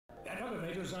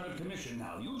elevator's out of commission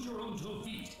now. Use your own 2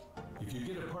 feet. If you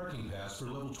get a parking pass for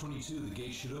level 22, the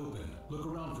gate should open. Look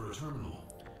around for a terminal.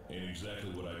 Ain't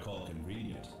exactly what I call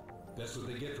convenient. That's what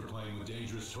they get for playing with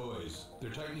dangerous toys.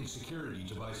 They're tightening security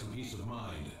to buy some peace of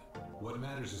mind. What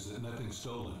matters is that nothing's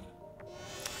stolen.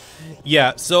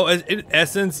 Yeah, so in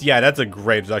essence, yeah, that's a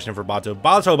great introduction for Bato.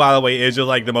 Bato, by the way, is just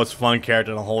like the most fun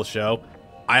character in the whole show.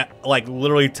 I like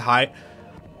literally tie.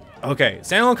 Okay,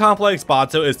 Standalone Complex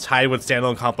Bato is tied with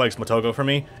Standalone Complex Motoko for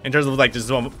me in terms of like just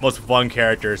the most fun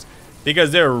characters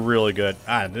because they're really good.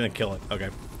 Ah, I didn't kill it. Okay.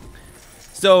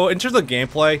 So in terms of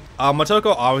gameplay,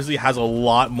 Motoko obviously has a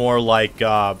lot more like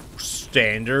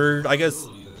standard, I guess.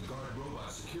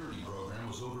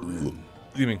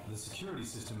 You mean? The security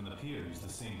system in the pier is the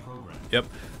same program. Yep.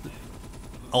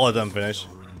 I'll let them finish.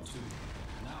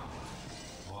 Now,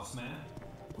 boss man,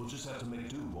 we'll just have to make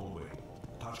do, won't we?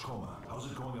 Tachikoma, how's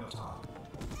it going up top?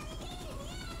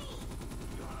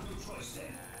 You have no choice then.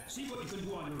 See what you can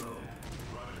do on your own.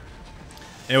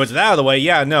 And with that out of the way,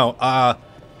 yeah, no.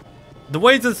 The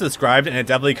way it's described, and it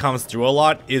definitely comes through a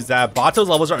lot, is that Bato's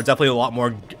levels are definitely a lot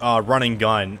more run and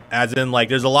gun. As in, like,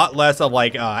 there's a lot less of,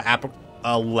 like,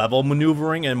 level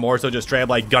maneuvering and more so just straight up,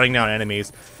 like, gunning down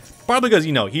enemies. Probably because,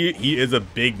 you know, he is a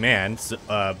big man,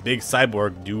 big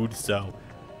cyborg dude, so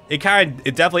it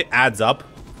definitely adds up.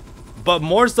 But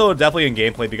more so definitely in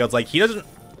gameplay because, like, he doesn't...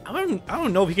 I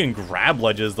don't know if he can grab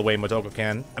ledges the way Motoko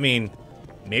can. I mean,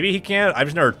 maybe he can. I've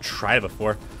just never tried it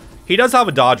before. He does have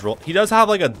a dodge roll. He does have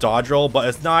like a dodge roll, but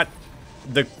it's not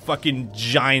the fucking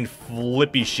giant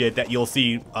flippy shit that you'll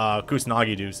see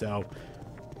Kusanagi do. So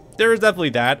there is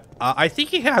definitely that. I think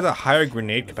he has a higher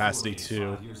grenade capacity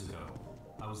too. 5 years ago,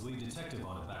 I was lead detective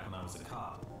on it back when I was a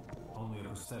cop. Only a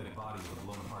prosthetic body with a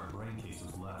blown apart brain case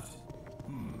was left.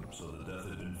 So the death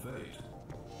had been faked.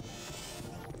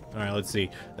 All right, let's see.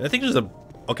 I think there's a...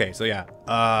 Okay, so yeah.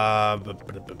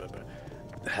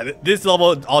 This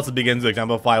level also begins to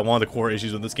exemplify one of the core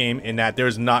issues of this game in that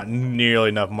there's not nearly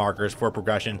enough markers for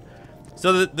progression.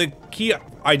 So the key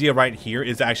idea right here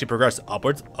is to actually progress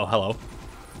upwards. Oh, hello.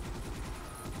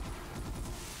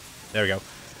 There we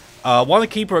go. One of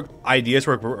the key ideas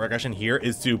for progression here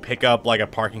is to pick up like a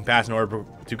parking pass in order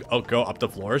to go up the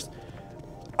floors.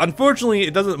 Unfortunately,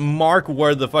 it doesn't mark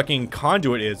where the fucking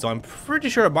conduit is, so I'm pretty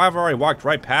sure I might have already walked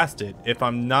right past it, if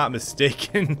I'm not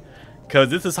mistaken. Because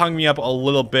this has hung me up a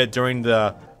little bit during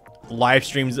the live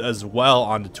streams as well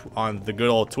on the good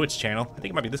old Twitch channel. I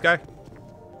think it might be this guy.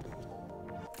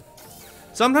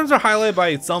 Sometimes they're highlighted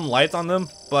by some lights on them,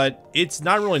 but it's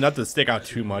not really enough to stick out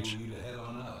too much.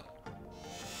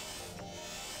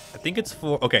 I think it's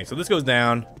for... Okay, so this goes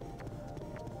down.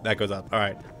 That goes up. All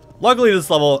right. Luckily, this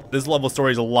level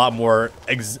story is a lot more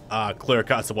clear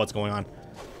cut to what's going on.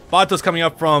 Bato's coming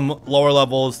up from lower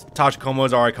levels.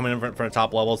 Tachikoma's already coming in from the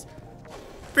top levels.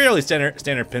 Fairly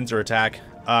standard pincer attack.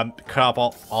 Cut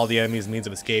off all the enemy's means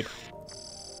of escape.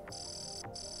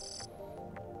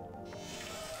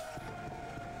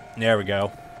 There we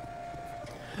go.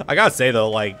 I gotta say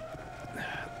though, like...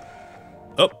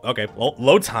 Oh, okay. Well,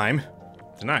 load time.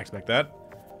 Did not expect that.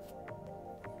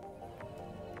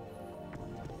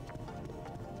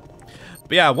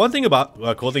 But yeah, one thing about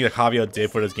cool thing that Kavio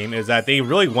did for this game is that they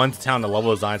really went to town the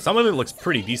level design. Some of it looks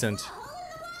pretty decent.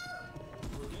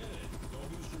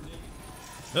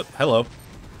 Oh, hello.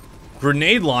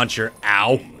 Grenade launcher.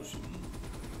 Ow.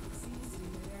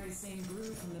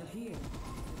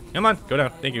 Come on, go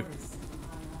down. Thank you.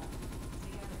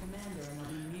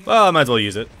 Well, I might as well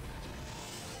use it.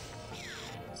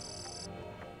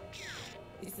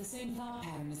 It's the same thought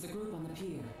pattern as the group on the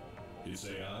pier. It's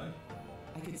AI?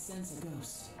 I could sense a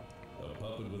ghost. A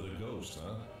puppet with a ghost,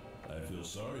 huh? I feel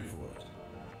sorry for it.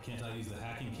 Can't I use the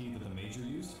hacking key that the Major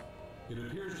used? It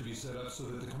appears to be set up so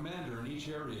that the commander in each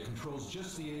area controls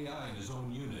just the AI in his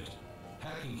own unit.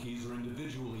 Hacking keys are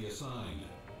individually assigned.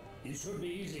 It should be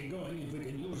easy going if we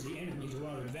can use the enemy to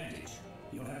our advantage.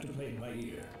 You'll have to play it by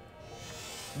ear.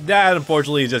 That,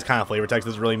 unfortunately, is just kind of flavor text.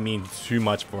 Doesn't really mean too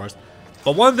much for us.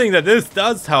 But one thing that this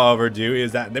does, however, do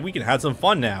is that we can have some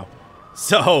fun now.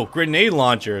 So, grenade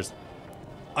launchers.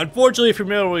 Unfortunately, if you're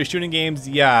familiar with shooting games,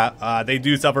 yeah, they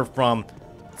do suffer from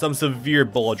some severe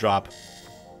bullet drop.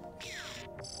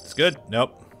 It's good?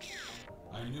 Nope.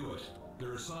 I knew it.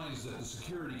 There are signs that the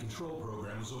security control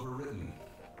program was overwritten.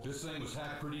 This thing was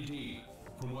hacked pretty deep.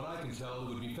 From what I can tell,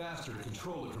 it would be faster to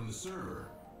control it from the server.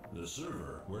 The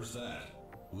server? Where's that?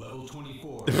 Level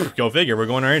 24. Go figure, we're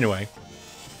going there anyway.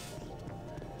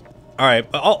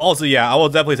 Alright, also, yeah, I will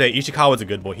definitely say Ishikawa's a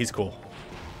good boy. He's cool.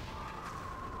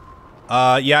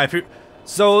 Yeah, if you're...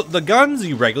 So, the guns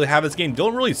you regularly have in this game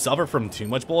don't really suffer from too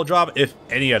much bullet drop, if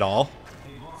any at all.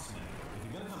 Hey, boss man,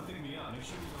 if you're gonna come pick me up, Make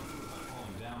sure you don't do it by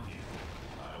falling down here.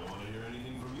 I don't want to hear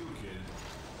anything from you, kid.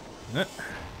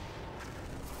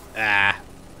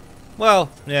 Well,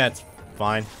 yeah, it's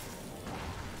fine.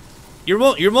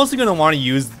 You're mostly gonna want to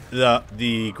use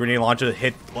the grenade launcher to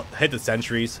hit the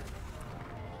sentries.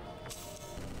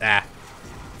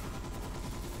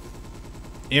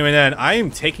 Even then, I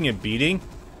am taking a beating.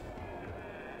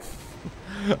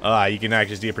 You can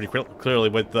actually see it pretty clearly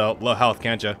with the low health,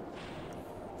 can't you?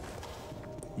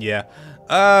 Yeah.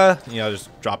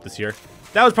 Just drop this here.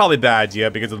 That was probably a bad idea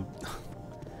because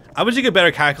I wish you could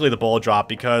better calculate the bullet drop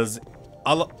because that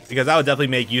would definitely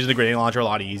make using the grenade launcher a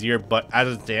lot easier. But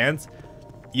as it stands,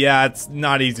 yeah, it's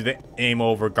not easy to aim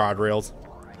over guardrails.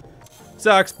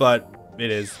 Sucks, but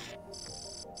it is.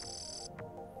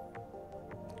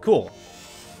 Cool.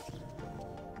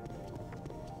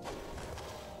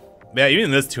 Yeah,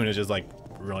 even this tune is just like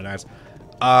really nice.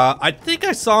 I think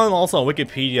I saw it also on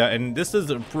Wikipedia, and this is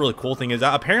a really cool thing, is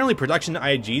that apparently Production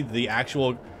IG, the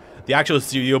actual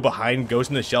studio behind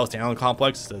Ghost in the Shell standalone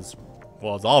complex, as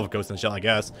well as all of Ghost in the Shell, I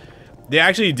guess, they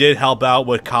actually did help out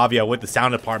with Kavia with the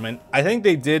sound department. I think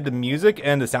they did the music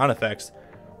and the sound effects.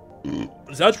 So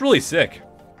that's really sick.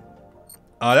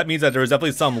 That means that there was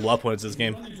definitely some love points in this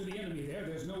game.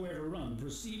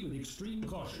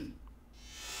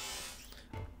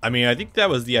 I mean, I think that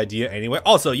was the idea anyway.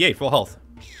 Also, yay, full health.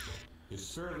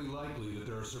 It's fairly likely that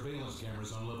there are surveillance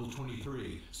cameras on level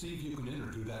 23. See if you can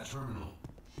enter through that terminal.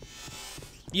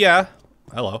 Yeah.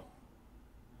 Hello.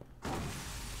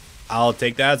 I'll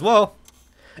take that as well.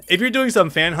 If you're doing some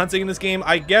fan hunting in this game,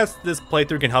 I guess this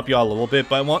playthrough can help you out a little bit,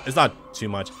 but it's not too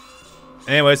much.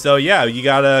 Anyway, so yeah, you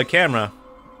got a camera.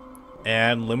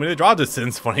 And limited draw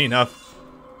distance, funny enough.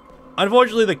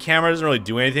 Unfortunately, the camera doesn't really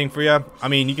do anything for you. I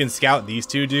mean, you can scout these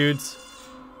two dudes,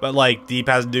 but like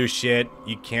D-pad doesn't do shit.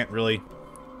 You can't really.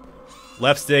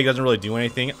 Left stick doesn't really do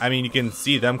anything. I mean, you can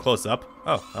see them close up.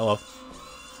 Oh, hello.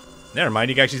 Never mind,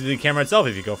 you can actually see the camera itself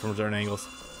if you go from certain angles.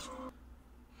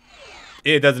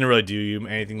 It doesn't really do you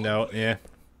anything though. Yeah.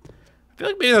 I feel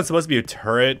like maybe that's supposed to be a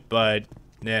turret, but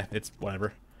yeah, it's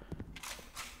whatever.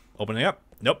 Opening up.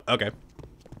 Nope. Okay.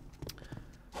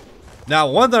 Now,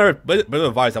 one other bit of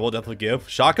advice I will definitely give.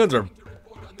 Shotguns are...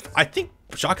 I think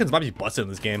shotguns might be busted in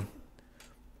this game.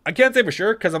 I can't say for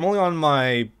sure, because I'm only on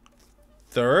my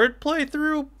third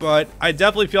playthrough, but I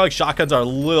definitely feel like shotguns are a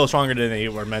little stronger than they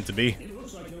were meant to be. It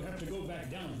looks like you'll have to go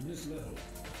back down from this level.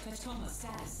 Tacoma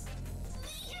status.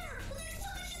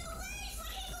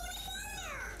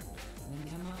 Then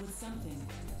come up with something.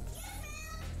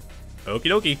 Okie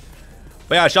dokie.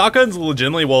 But yeah, shotguns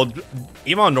legitimately will,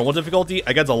 even on normal difficulty,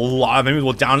 against a lot of enemies,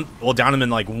 will down them in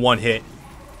like one hit.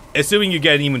 Assuming you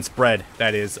get an even spread,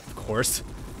 that is, of course.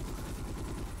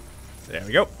 There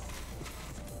we go.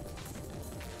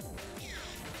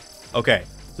 Okay,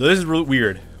 so this is really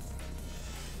weird.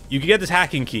 You can get this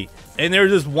hacking key, and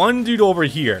there's this one dude over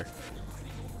here.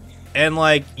 And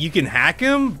like, you can hack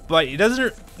him, but it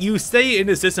doesn't, you stay in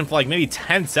the system for like maybe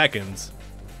 10 seconds.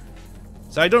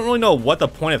 So I don't really know what the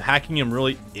point of hacking him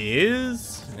really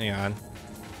is. Hang on.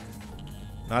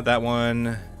 Not that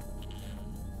one.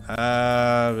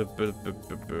 Right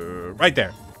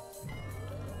there.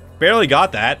 Barely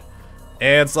got that.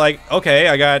 And it's like, okay,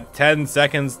 I got 10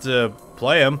 seconds to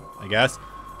play him, I guess.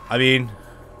 I mean,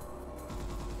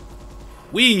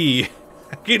 I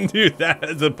can do that,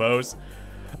 I suppose.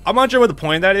 I'm not sure what the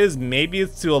point of that is. Maybe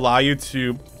it's to allow you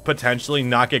to potentially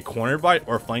not get cornered by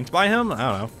or flanked by him. I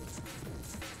don't know.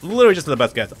 Literally just the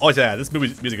best guess. Oh yeah, this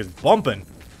music is bumping.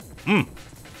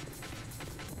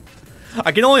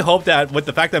 I can only hope that with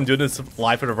the fact that I'm doing this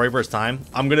live for the very first time,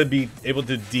 I'm gonna be able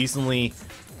to decently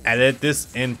edit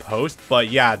this in post. But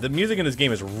yeah, the music in this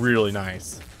game is really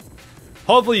nice.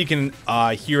 Hopefully you can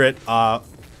hear it.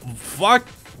 Fuck.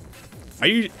 Are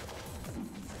you?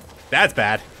 That's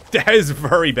bad. That is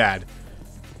very bad.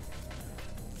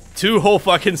 Two whole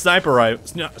fucking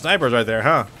snipers right there,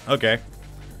 huh? Okay.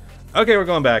 Okay, we're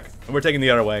going back. We're taking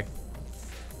the other way.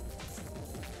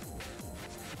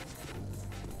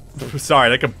 Sorry,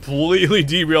 that completely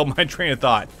derailed my train of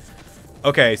thought.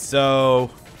 Okay,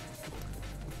 so...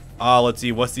 let's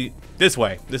see, what's the... This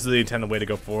way. This is the intended way to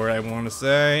go forward, I want to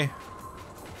say.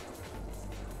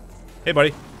 Hey,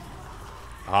 buddy.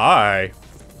 Hi.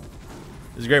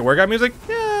 This is great workout music?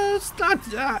 Yeah, it's not...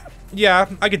 yeah,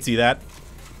 I can see that.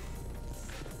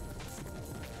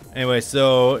 Anyway,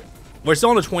 so... We're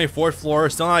still on the 24th floor,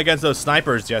 still not against those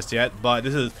snipers just yet, but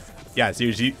this is, yeah, so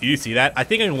you see that? I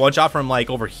think I can one shot from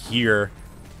like over here.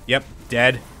 Yep,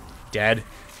 dead, dead.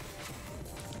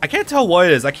 I can't tell what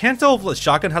it is. I can't tell if the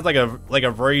shotgun has like a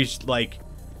very like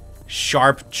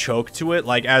sharp choke to it,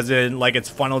 like as in like it's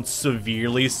funneled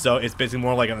severely, so it's basically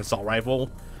more like an assault rifle,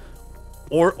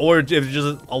 or if it's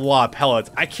just a lot of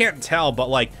pellets. I can't tell, but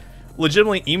like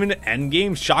legitimately, even in end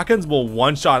game, shotguns will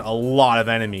one-shot a lot of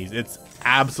enemies. It's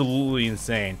absolutely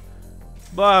insane.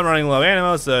 But I'm running low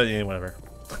ammo, so yeah, whatever.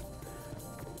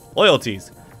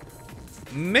 Loyalties.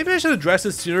 Maybe I should address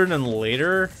this sooner than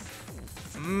later.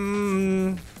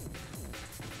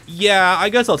 Yeah, I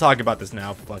guess I'll talk about this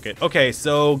now. Fuck it. Okay,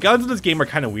 so guns in this game are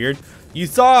kind of weird. You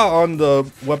saw on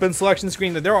the weapon selection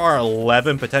screen that there are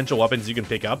 11 potential weapons you can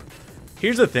pick up.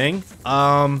 Here's the thing.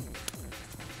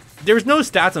 There's no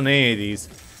stats on any of these.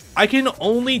 I can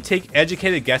only take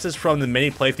educated guesses from the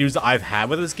many playthroughs that I've had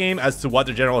with this game as to what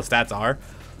their general stats are.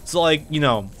 So, like, you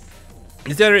know,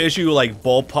 the standard issue, like,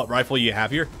 bullpup rifle you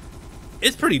have here,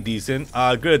 it's pretty decent.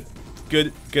 Good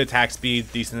attack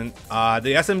speed, decent.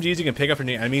 The SMGs you can pick up from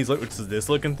the enemies, which is this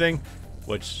looking thing,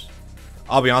 which,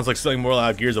 I'll be honest, looks something more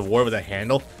like Gears of War with a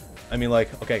handle. I mean,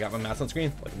 like, okay, I got my mouse on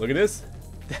screen. Like, look at this.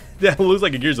 That looks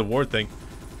like a Gears of War thing.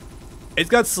 It's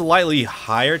got slightly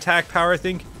higher attack power, I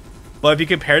think. But if you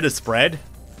compare the spread,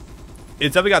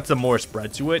 it's definitely got some more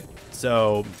spread to it.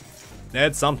 So,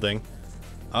 that's something.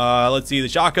 Let's see. The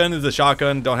shotgun is a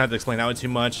shotgun. Don't have to explain that one too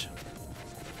much.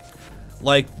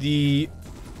 Like, the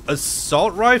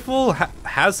assault rifle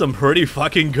has some pretty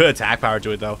fucking good attack power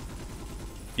to it, though.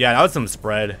 Yeah, that was some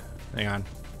spread. Hang on.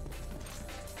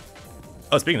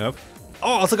 Oh, speaking of.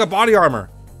 Oh, it's like a body armor.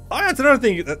 Oh, that's another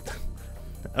thing.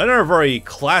 Another very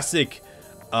classic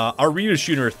arena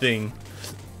shooter thing.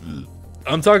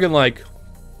 I'm talking like,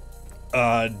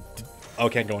 oh,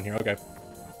 can't go in here. Okay,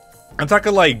 I'm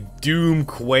talking like Doom,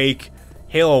 Quake,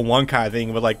 Halo 1 kind of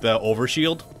thing with like the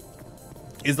overshield.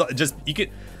 Is just you could.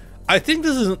 I think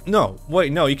this is no.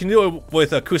 Wait, no. You can do it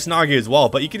with a Kusanagi as well,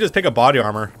 but you can just pick up body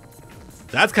armor.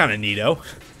 That's kind of neato.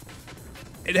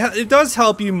 It does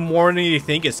help you more than you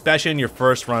think, especially in your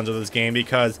first runs of this game,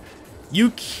 because you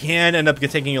can end up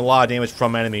taking a lot of damage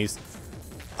from enemies.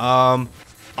 I'm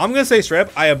gonna say straight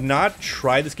up, I have not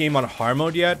tried this game on hard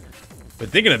mode yet. Been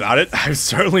thinking about it. I've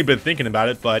certainly been thinking about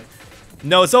it, but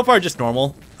no, so far just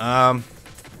normal. The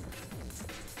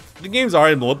game's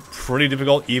already pretty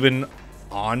difficult, even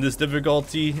on this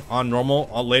difficulty, on normal,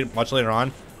 much later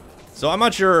on. So I'm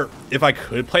not sure if I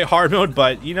could play hard mode,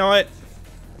 but you know what?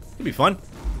 It'd be fun.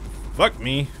 Fuck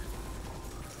me.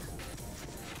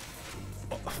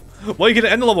 Well, you can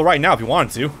end the level right now if you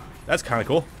wanted to. That's kind of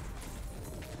cool.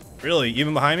 Really?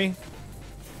 Even behind me?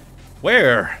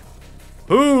 Where?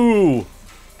 Who?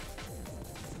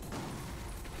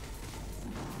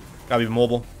 Gotta be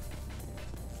mobile.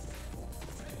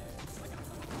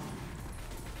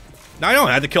 Now I don't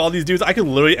have to kill all these dudes. I could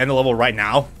literally end the level right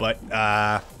now, but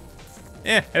at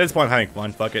this point I'm having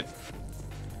fun. Fuck it.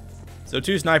 So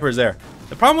 2 snipers there.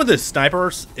 The problem with the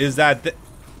snipers is that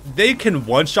they can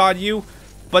one-shot you,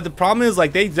 but the problem is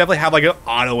like they definitely have like an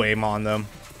auto aim on them.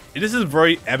 This is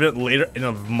very evident later in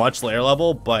a much later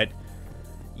level, but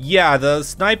yeah, the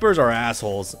snipers are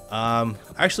assholes.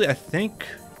 Actually, I think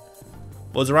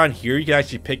was around here you can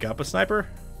actually pick up a sniper.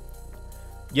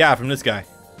 Yeah, from this guy.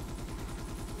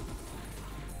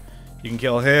 You can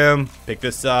kill him, pick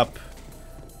this up.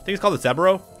 I think it's called the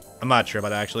Cerberus. I'm not sure about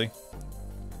that actually.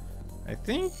 I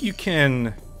think you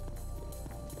can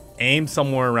aim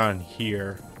somewhere around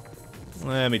here.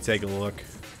 Let me take a look.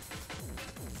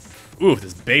 Ooh,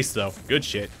 this base though. Good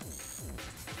shit.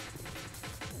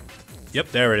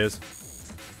 Yep, there it is.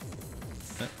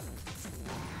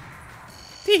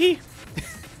 Tee-hee.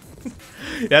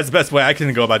 That's the best way I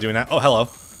can go about doing that. Oh, hello.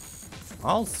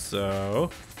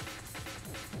 Also...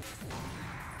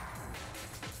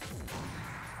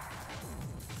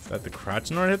 is that the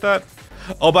crouch in order to hit that?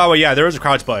 Oh, by the way, yeah, there is a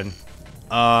crouch button.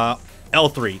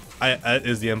 L3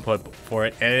 is the input for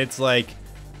it, and it's like,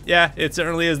 yeah, it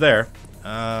certainly is there.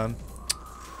 Let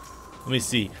me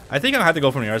see. I think I'll have to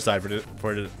go from the other side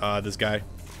for this guy.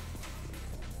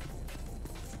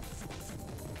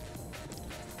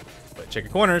 But check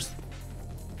your corners.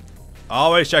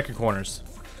 Always check your corners.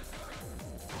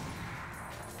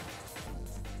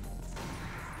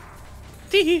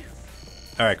 Tee-hee.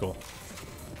 Alright, cool.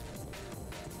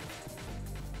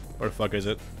 Where the fuck is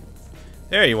it?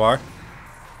 There you are.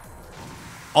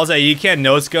 Also, you can't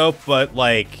no-scope, but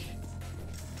like...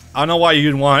 I don't know why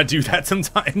you'd want to do that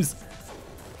sometimes.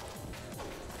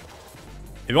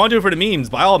 If you want to do it for the memes,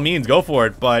 by all means, go for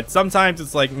it. But sometimes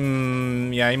it's like,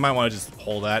 yeah, you might want to just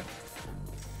hold that.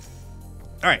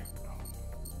 Alright.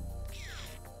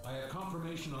 I have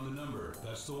confirmation on the number.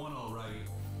 That's the one, all right.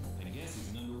 I guess he's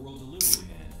an underworld delivery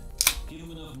man. Give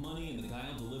him enough money and the guy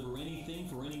will deliver anything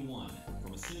for anyone.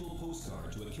 From a single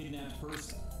postcard to a kidnapped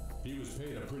person. He was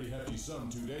paid a pretty hefty sum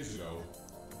 2 days ago.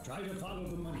 Try to follow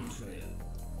the money trail.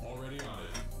 Already on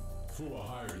it. Fua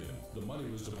hired him. The money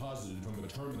was deposited from a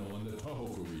terminal in the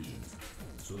Tohoku region.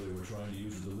 So they were trying to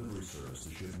use a delivery service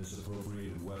to ship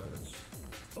misappropriated weapons.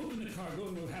 Open the cargo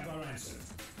and we'll have our answer.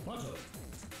 Bato,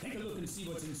 take a look and see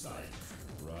what's inside.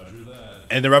 Roger that.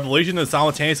 And the revelation is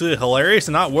simultaneously hilarious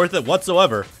and not worth it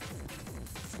whatsoever.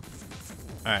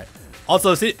 Alright.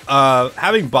 Also, see,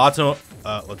 having Bato,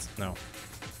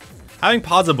 having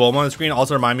Paza Bulma on the screen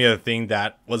also reminded me of a thing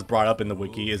that was brought up in the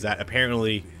wiki, is that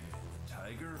apparently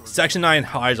Section 9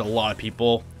 hires a lot of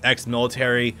people,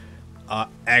 ex-military,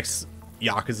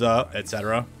 ex-Yakuza,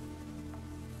 etc.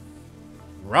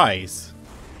 Rice.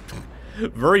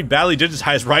 Very badly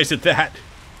digitized Rice at that.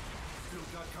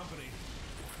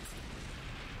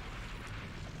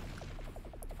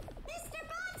 Mr.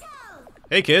 Bato!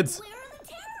 Hey kids. Where are the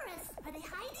terrorists? Are they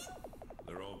hiding?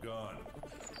 They're all gone.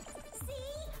 See?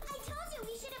 I told you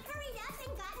we should have hurried up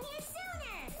and gotten here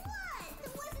sooner! What?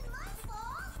 It wasn't my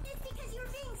fault! It's because you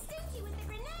were being stingy with the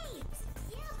grenades!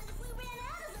 Yeah, but if we ran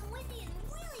out of them, we'd be in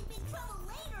really big trouble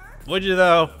later! Would you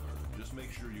though? Just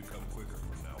make sure you come quicker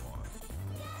from now on.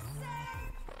 Yes,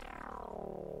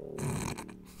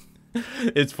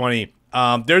 sir! It's funny.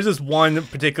 There's this one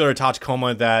particular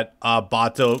Tachikoma that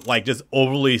Bato like just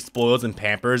overly spoils and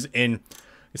pampers in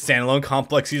Standalone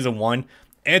Complex Season 1.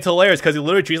 And it's hilarious because he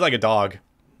literally treats like a dog.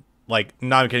 Like,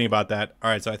 not even kidding about that.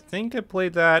 Alright, so I think I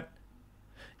played that.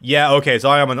 Yeah, okay, so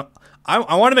I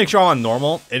want to make sure I'm on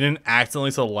normal. It didn't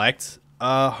accidentally select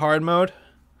hard mode.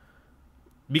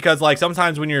 Because like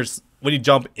sometimes when you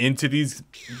jump into these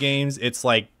games, it's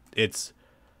like it's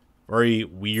very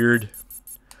weird.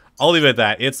 I'll leave it at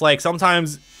that. It's like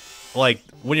sometimes, like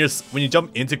when you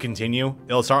jump into continue,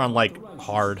 it'll start on like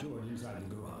hard. Stored inside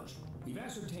the garage. We've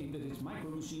ascertained that it's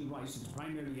micro-machine rice that's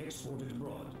primarily exported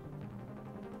abroad.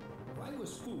 Why was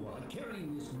Fua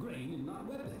carrying this grain and not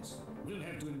weapons? We'll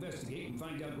have to investigate and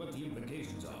find out what the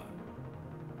implications are.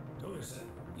 Torisa,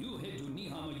 you head to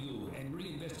Nihama-yu and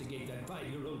reinvestigate that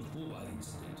 5-year-old Fua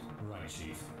incident. Right,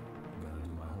 Chief. Gotta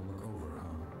do my homework over,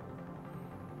 huh?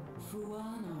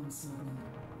 Fuan on something.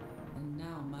 And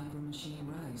now micro-machine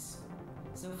rice.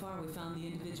 So far we found the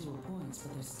individual points,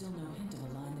 but there's still no hint of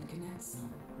a line that connects them.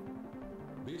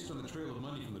 Based on the trail of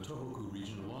money from the Tohoku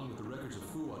region along with the records of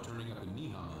Fua turning up in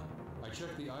Nihama, I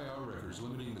checked the IR records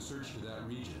limiting the search to that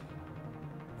region.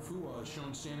 Fua is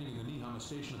shown standing in the Nihama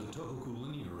station of the Tohoku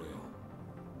linear rail.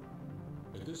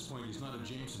 At this point, he's not a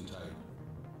Jameson type.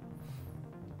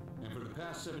 And for the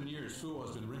past 7 years, Fua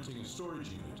has been renting a storage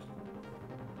unit.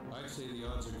 I'd say the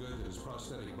odds are good that his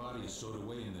prosthetic body is stowed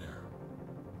away in there.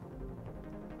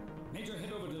 Major,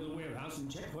 head over to the warehouse and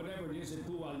check whatever it is that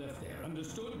Fua left there.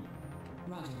 Understood?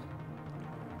 Roger.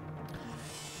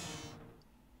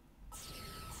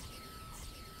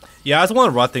 Yeah, that's one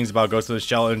of the rough things about Ghost of the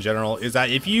Shell in general, is that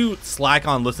if you slack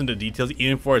on listening to details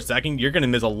even for a second, you're gonna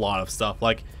miss a lot of stuff.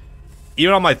 Like,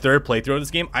 even on my third playthrough of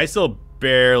this game, I still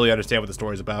barely understand what the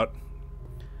story's about.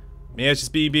 Maybe it's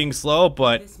just being slow,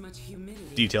 but This much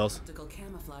humidity. details. Optical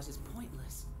camouflage is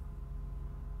pointless.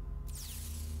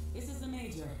 This is the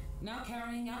Major. Now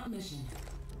carrying out mission.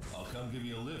 I'll come give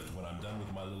you a lift when I'm done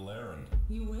with my little errand.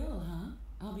 You will, huh?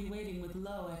 I'll be waiting with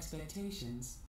low expectations.